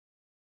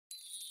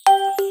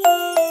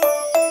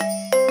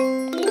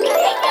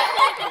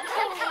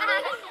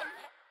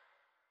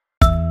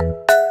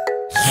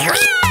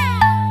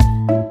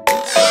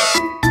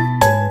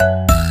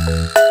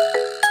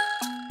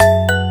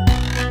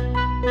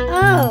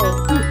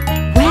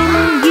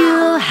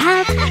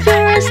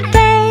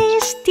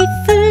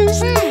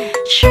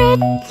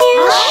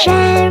You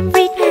share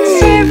it,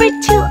 serve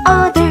it to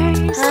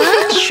others.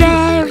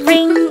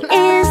 Sharing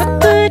is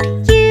good,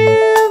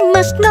 you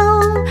must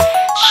know.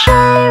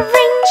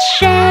 Sharing,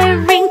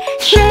 sharing,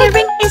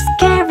 sharing is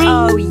caring.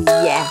 Oh,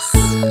 yes.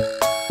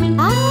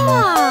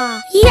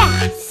 Ah,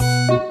 yes.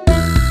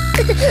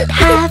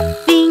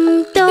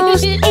 Having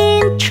those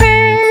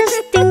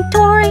interesting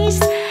toys.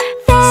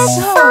 There's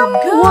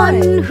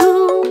someone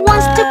who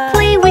wants to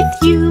play with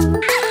you.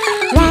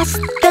 Let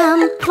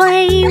them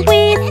play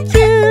with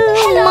you,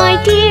 my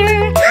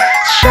dear.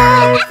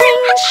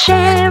 Sharing,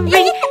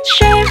 sharing,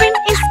 sharing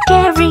is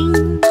caring.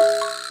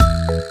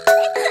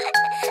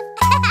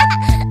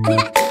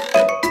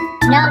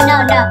 No, no,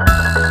 no.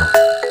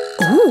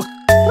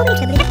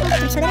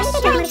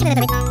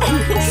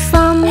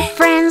 Some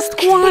friends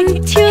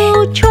want to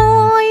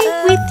join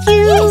with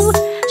you.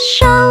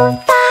 Show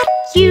that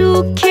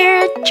you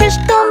care, just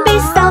don't be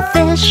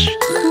selfish.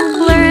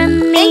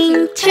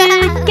 Learning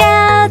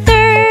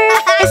together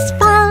is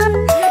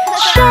fun.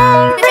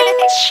 Sharing,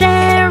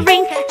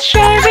 sharing,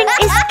 sharing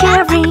is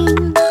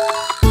caring.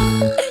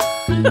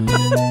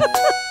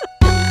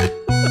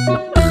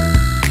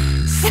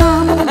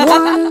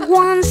 Someone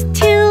wants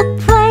to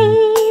play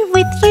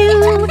with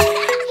you.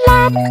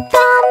 Let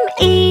them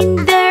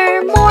in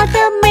there, more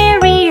the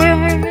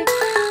merrier.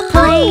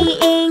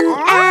 Playing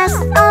as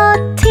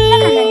a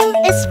team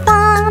is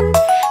fun.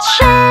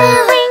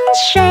 Sharing,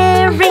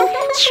 sharing,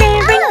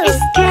 sharing is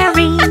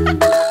caring.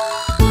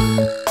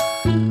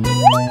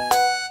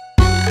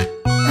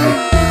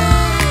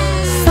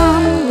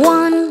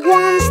 Someone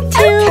wants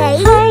to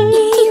play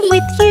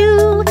with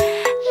you.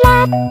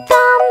 Let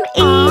them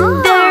in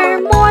there,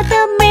 more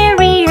the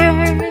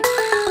merrier.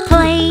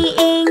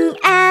 Playing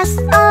as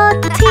a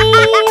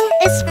team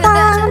is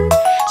fun.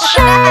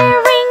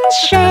 Sharing,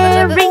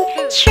 sharing,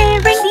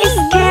 sharing is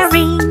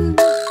caring.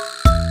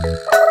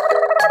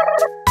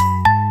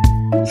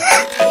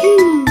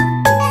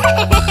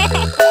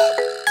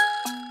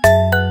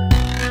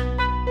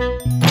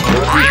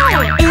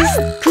 It's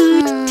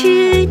good to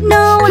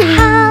know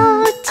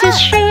how to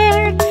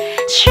share.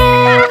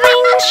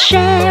 Sharing,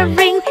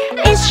 sharing,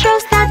 it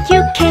shows that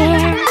you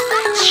care.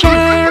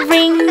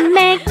 Sharing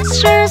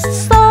makes us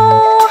so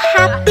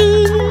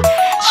happy.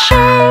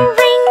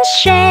 Sharing,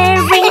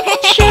 sharing,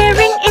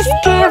 sharing is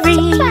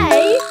caring.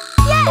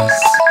 Yes.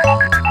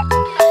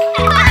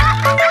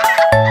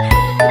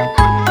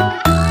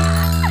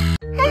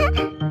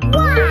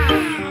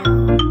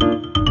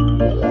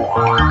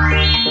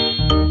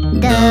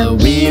 The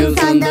wheels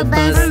on the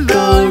bus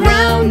go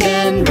round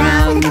and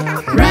round,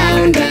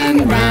 round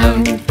and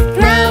round,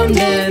 round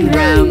and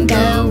round.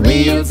 The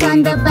wheels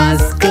on the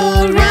bus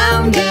go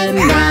round and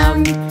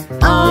round,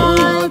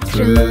 all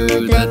through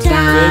the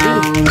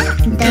town.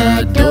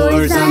 The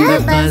doors on the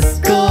bus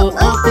go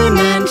open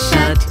and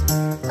shut,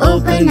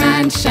 open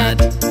and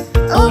shut,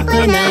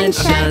 open and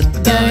shut.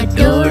 The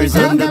doors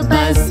on the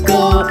bus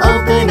go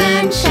open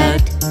and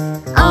shut,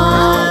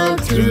 all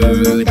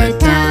through the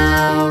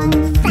town.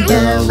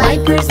 The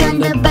wipers on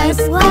the bus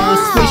go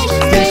swish,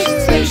 swish,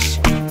 swish,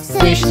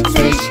 swish,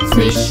 swish,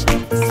 swish,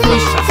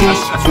 swish,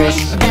 swish,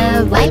 swish.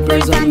 The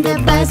wipers on the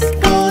bus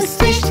go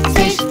swish,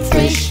 swish,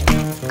 swish,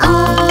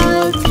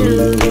 all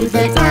through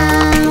the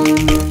town.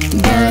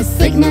 The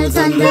signals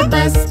on the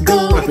bus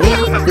go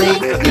blink,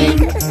 blink,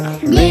 blink,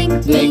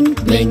 blink, blink,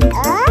 blink,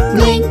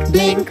 blink,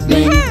 blink,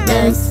 blink.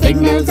 The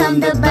signals on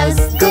the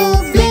bus go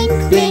blink,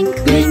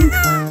 blink, blink,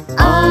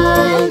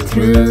 all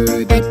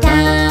through the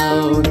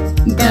town.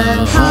 The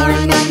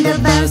horn on the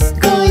bus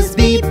goes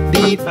beep,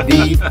 beep,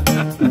 beep,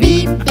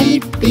 beep,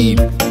 beep, beep,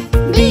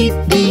 beep,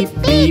 beep,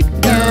 beep.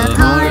 The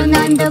horn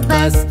on the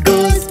bus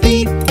goes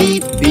beep,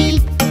 beep,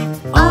 beep,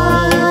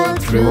 all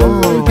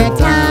through the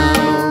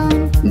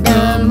town.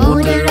 The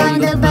motor on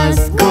the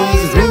bus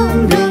goes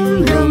vroom,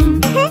 vroom,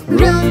 vroom,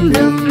 vroom,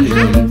 vroom,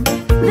 vroom,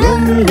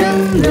 vroom,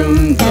 vroom,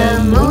 vroom. The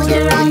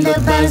motor on the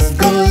bus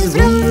goes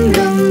vroom,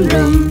 vroom,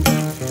 vroom,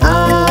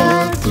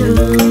 all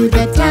through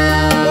the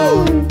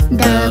town.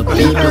 The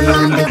people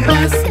on the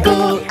bus go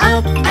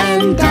up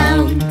and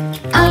down,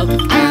 up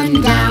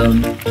and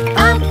down,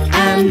 up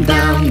and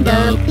down.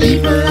 The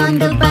people on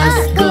the bus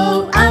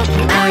go up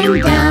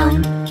and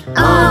down,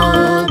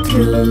 all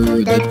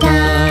through the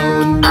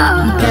town.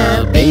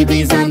 The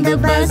babies on the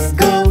bus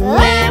go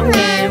wah,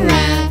 wah,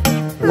 wah,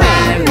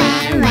 wah,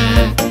 wah,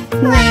 wah,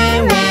 wah,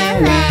 wah,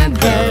 wah.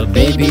 The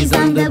babies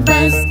on the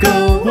bus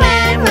go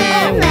wah,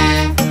 wah,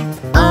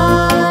 wah,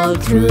 all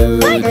through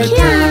the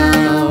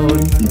town.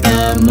 The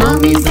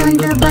mommies on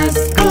the bus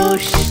go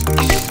shh,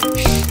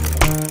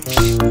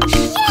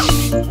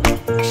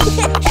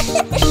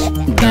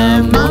 the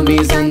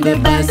mommies on the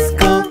bus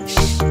go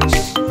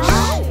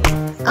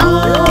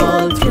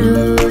all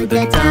through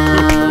the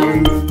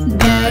town.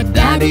 The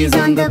daddies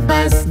on the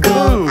bus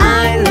go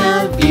I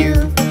love you,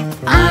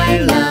 I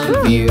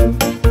love you,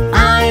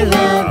 I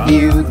love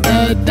you.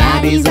 The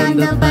daddies on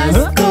the bus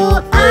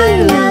go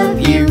I love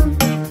you,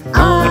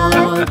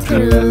 all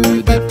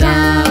through the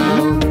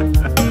town.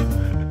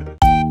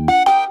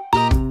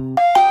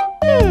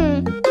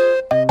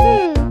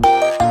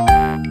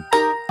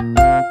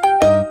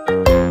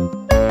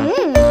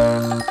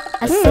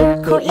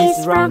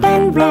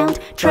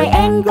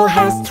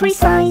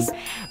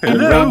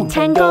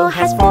 Rectangle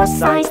has 4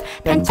 sides,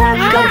 pentagon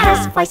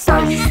has 5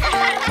 sides.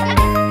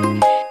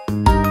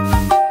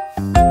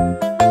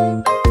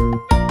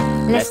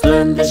 Let's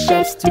learn the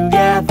shapes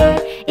together,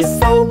 it's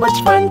so much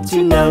fun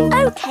to know.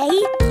 Okay.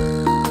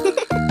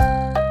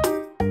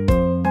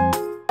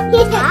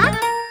 Yeah.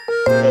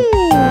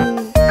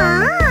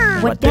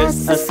 What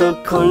does a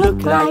circle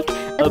look like?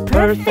 A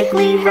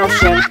perfectly round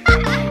shape.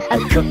 A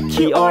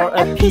cookie or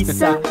a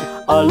pizza,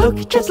 or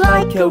look just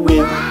like a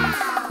wheel.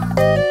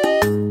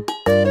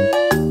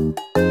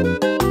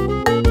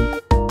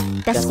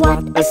 That's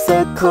what a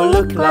circle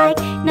look like.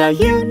 Now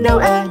you know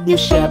a new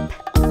shape.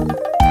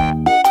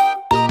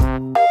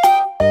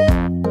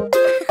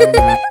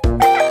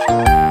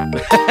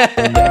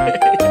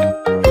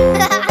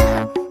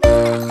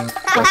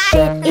 What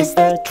shape is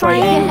a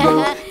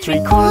triangle?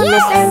 3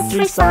 corners and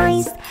 3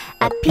 sides.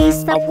 A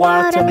piece of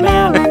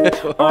watermelon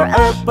or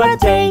a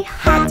birthday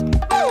hat.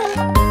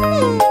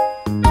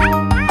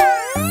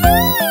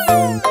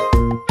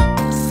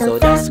 So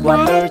that's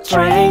what a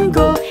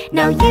triangle.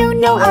 Now you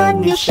know a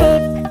new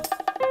shape.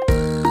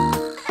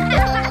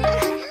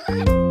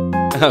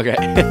 Okay.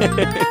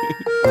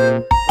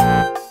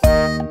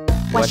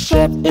 What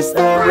shape is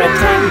a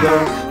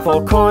rectangle?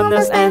 4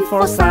 corners and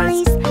 4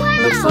 sides.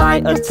 Looks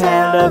like a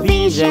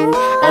television,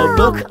 a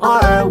book or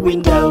a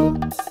window.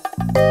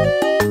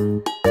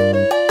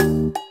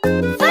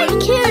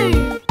 Thank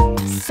you.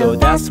 So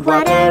that's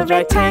what a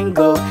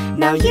rectangle.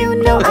 Now you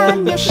know a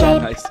new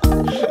shape. Nice.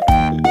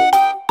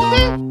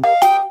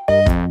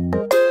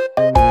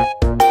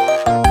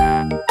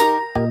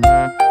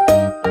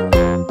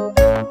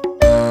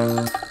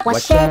 What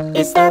shape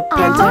is a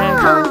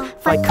pentagon?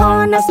 5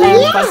 corners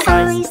and 5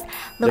 sides.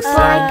 Looks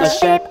like a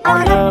shape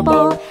on a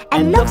bowl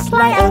and looks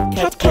like a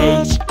cat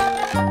cage.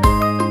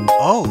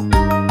 Oh.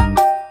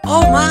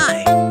 Oh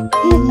my!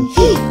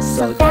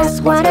 So that's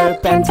what a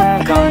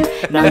pentagon.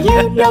 Now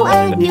you know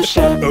a new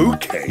shape.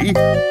 Okay.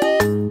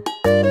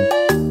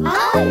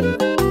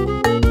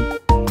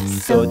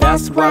 So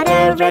that's what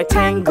a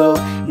rectangle.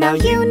 Now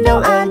you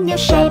know a new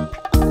shape.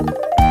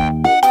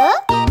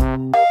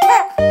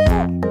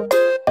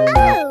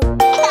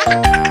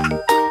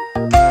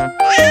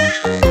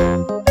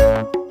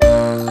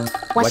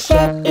 What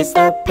shape is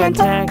a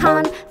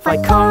pentagon?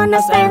 5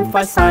 corners and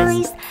 5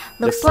 sides.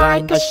 Looks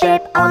like a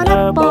shape on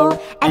a bowl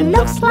and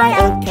looks like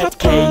a cat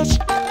cage.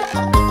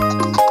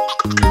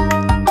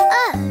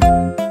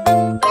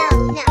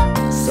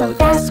 So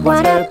that's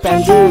what a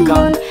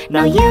pentagon.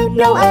 Now you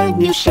know a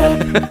new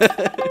shape.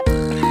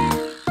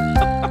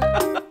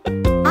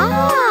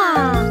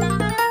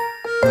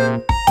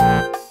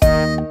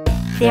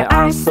 There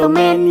are so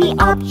many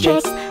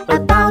objects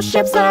about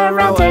shapes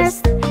around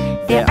us.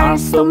 There are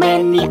so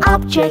many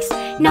objects,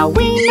 now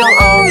we know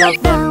all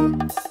of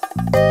them.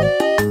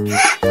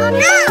 Oh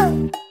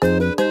no!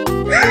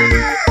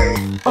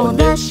 All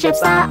the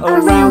shapes are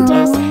around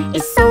us,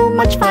 it's so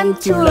much fun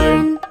to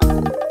learn.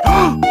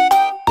 Oh.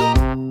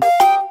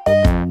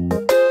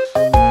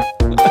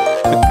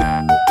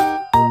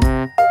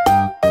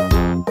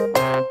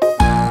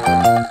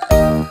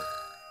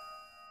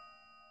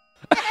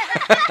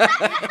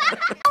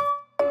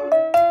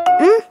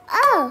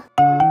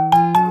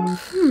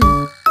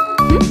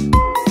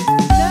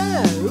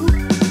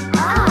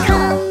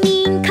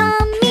 Coming,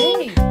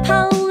 coming,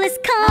 police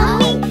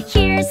coming.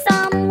 Here's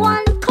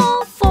someone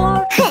call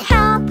for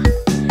help.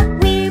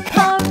 We'll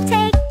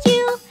protect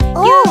you,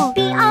 you'll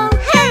be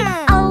okay.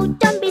 Oh,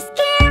 don't be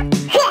scared,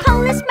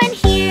 policeman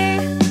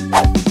here.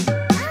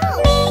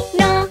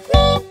 No,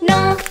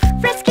 no,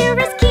 rescue,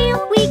 rescue.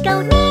 We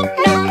go no,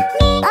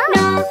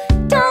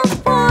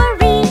 don't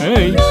worry.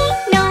 Hey.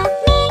 No,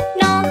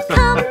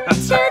 come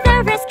to the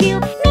rescue.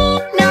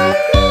 No,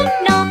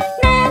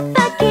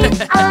 never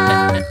give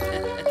up.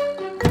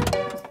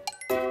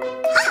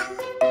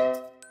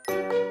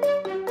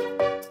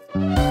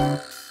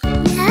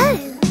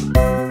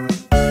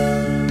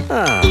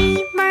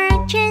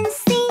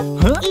 Emergency,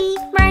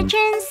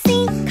 emergency,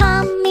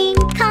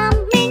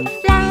 coming,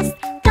 let's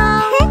go.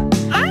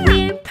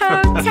 We'll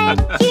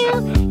protect you,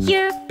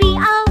 you'll be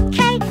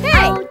okay.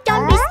 Oh,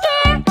 don't be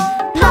scared,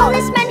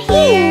 policeman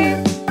here.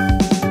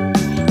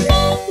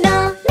 No,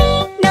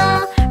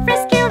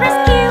 rescue,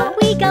 rescue.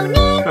 We go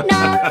no,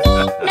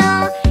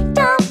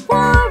 don't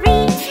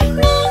worry.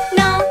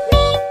 No,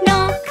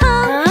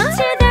 come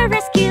to the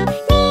rescue.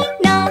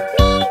 No,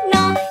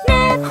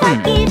 never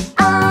give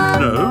up.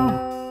 No.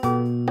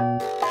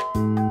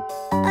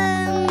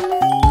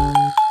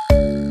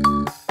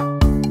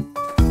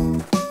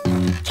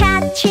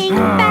 Catching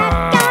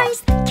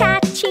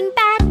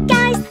bad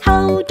guys,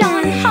 hold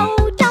on,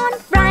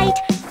 right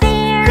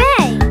there.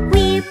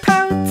 We'll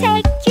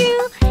protect you,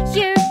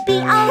 you'll be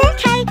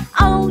okay.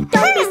 Oh,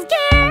 don't be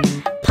scared,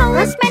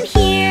 policeman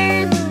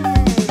here.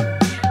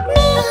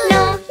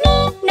 No,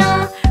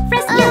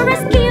 rescue,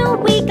 rescue.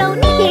 We go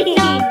no,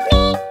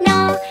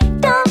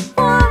 don't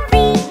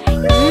worry.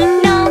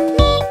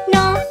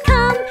 No,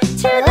 come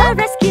to the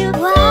rescue.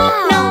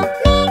 No,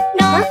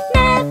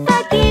 never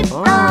give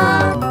up.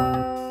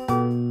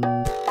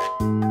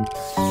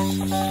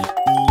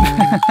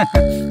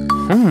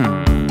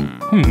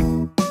 Hmm.